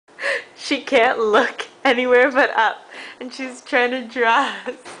She can't look anywhere but up, and she's trying to draw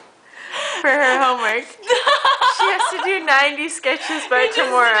us for her homework. She has to do 90 sketches by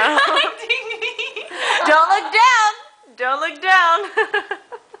tomorrow. Don't look down! Don't look down!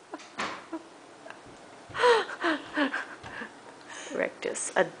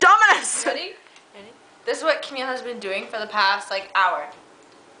 Rectus abdominis! Ready? Ready? This is what Camille has been doing for the past hour.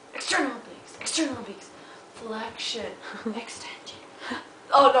 External obliques, flexion, extension.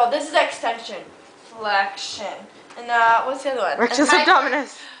 Oh no, this is extension, flexion. And what's the other one? Rectus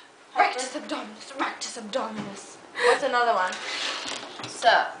abdominis. Rectus abdominis, rectus abdominis. What's another one? So.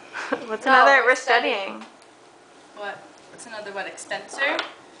 What's another? We're studying. What? What's another one? Extensor.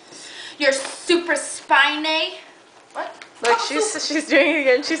 Your supraspinae. What? Look, she's doing it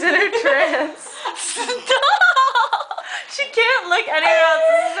again. She's in her trance. Stop! She can't look anywhere else.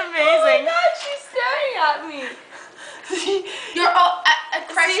 This is amazing. Oh my god, she's staring at me. Your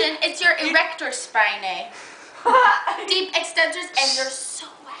correction, it's your erector spinae. Deep extensors, and you're so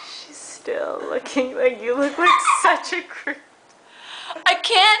wet. She's still looking like you look like such a creep. I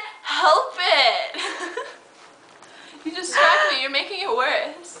can't help it. You distract me. You're making it worse.